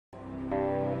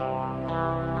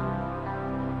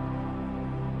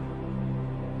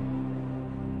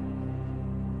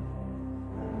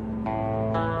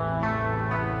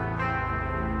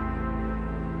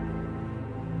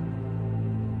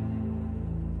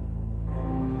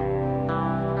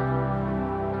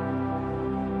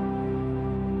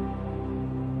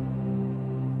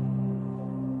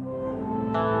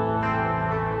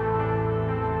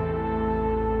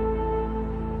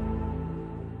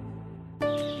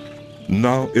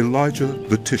Now Elijah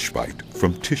the Tishbite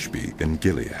from Tishbe in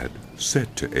Gilead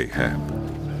said to Ahab,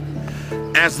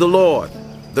 As the Lord,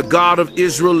 the God of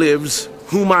Israel lives,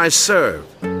 whom I serve,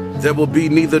 there will be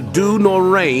neither dew nor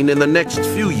rain in the next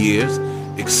few years,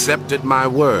 except at my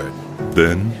word.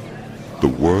 Then the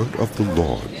word of the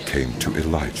Lord came to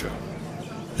Elijah.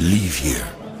 Leave here,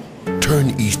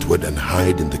 turn eastward and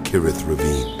hide in the Kerith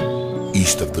Ravine,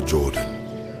 east of the Jordan.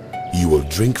 You will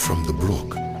drink from the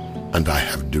brook, and I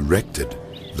have directed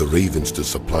the ravens to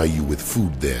supply you with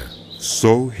food there.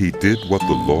 So he did what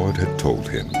the Lord had told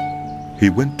him. He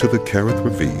went to the Kerith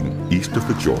Ravine east of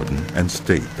the Jordan and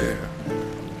stayed there.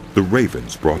 The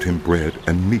ravens brought him bread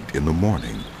and meat in the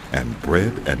morning, and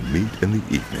bread and meat in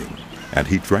the evening, and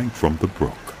he drank from the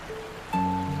brook.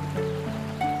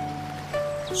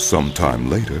 Sometime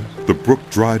later, the brook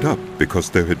dried up because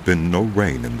there had been no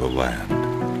rain in the land.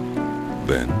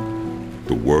 Then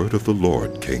the word of the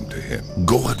Lord came to him.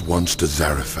 Go at once to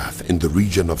Zarephath in the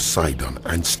region of Sidon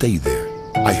and stay there.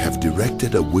 I have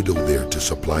directed a widow there to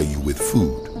supply you with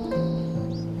food.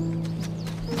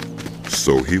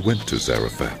 So he went to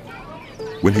Zarephath.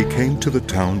 When he came to the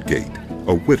town gate,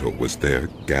 a widow was there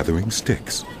gathering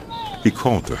sticks. He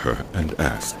called to her and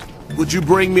asked, Would you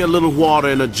bring me a little water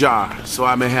in a jar so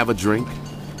I may have a drink?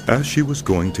 As she was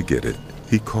going to get it,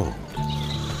 he called,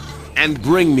 And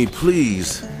bring me,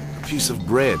 please, a piece of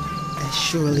bread. As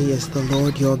surely as the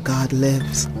Lord your God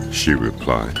lives, she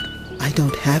replied. I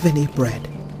don't have any bread.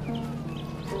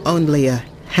 Only a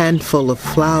handful of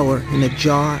flour in a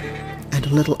jar and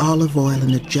a little olive oil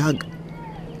in a jug.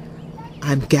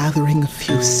 I'm gathering a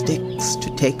few sticks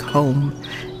to take home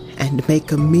and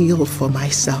make a meal for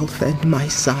myself and my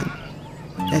son,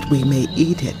 that we may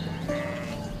eat it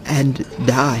and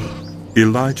die.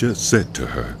 Elijah said to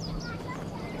her,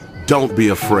 Don't be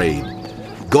afraid.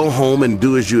 Go home and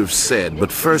do as you have said,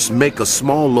 but first make a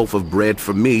small loaf of bread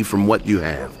for me from what you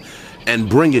have, and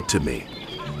bring it to me,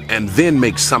 and then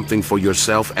make something for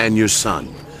yourself and your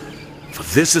son. For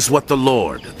this is what the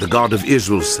Lord, the God of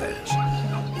Israel, says.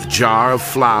 The jar of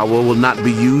flour will not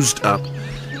be used up,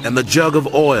 and the jug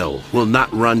of oil will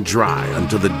not run dry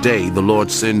until the day the Lord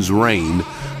sends rain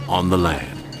on the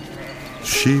land.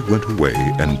 She went away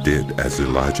and did as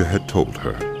Elijah had told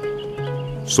her.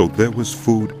 So there was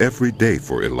food every day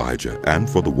for Elijah and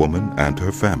for the woman and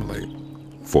her family.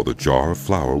 For the jar of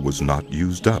flour was not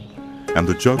used up, and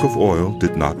the jug of oil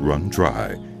did not run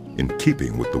dry, in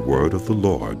keeping with the word of the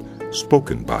Lord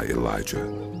spoken by Elijah.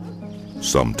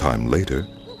 Sometime later,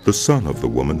 the son of the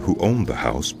woman who owned the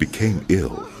house became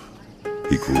ill.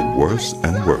 He grew worse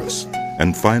and worse,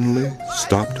 and finally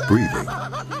stopped breathing.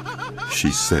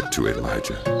 She said to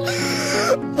Elijah,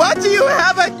 What do you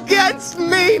have against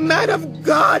me, man of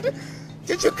God?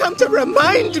 Did you come to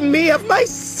remind me of my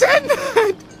sin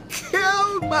and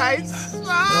kill my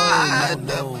son?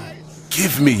 No.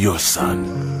 Give me your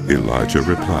son. Elijah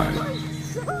replied.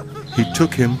 He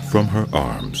took him from her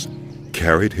arms,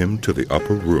 carried him to the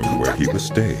upper room where he was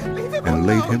staying, and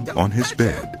laid him on his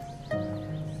bed.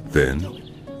 Then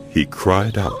he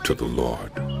cried out to the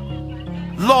Lord,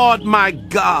 Lord my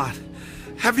God,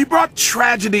 have you brought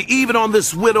tragedy even on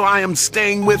this widow I am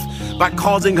staying with by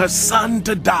causing her son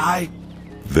to die?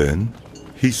 Then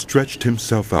he stretched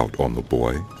himself out on the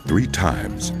boy 3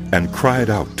 times and cried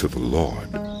out to the Lord,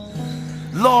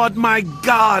 Lord my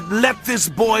God, let this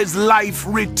boy's life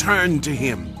return to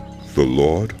him. The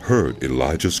Lord heard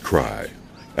Elijah's cry,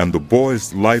 and the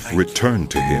boy's life returned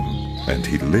to him, and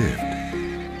he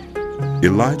lived.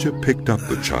 Elijah picked up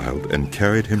the child and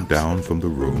carried him down from the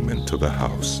room into the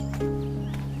house.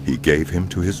 He gave him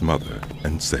to his mother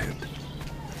and said,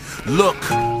 Look,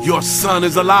 your son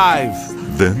is alive.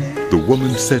 Then the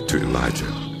woman said to Elijah,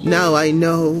 Now I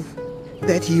know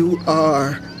that you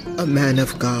are a man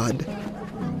of God,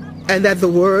 and that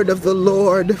the word of the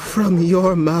Lord from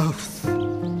your mouth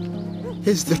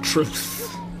is the truth.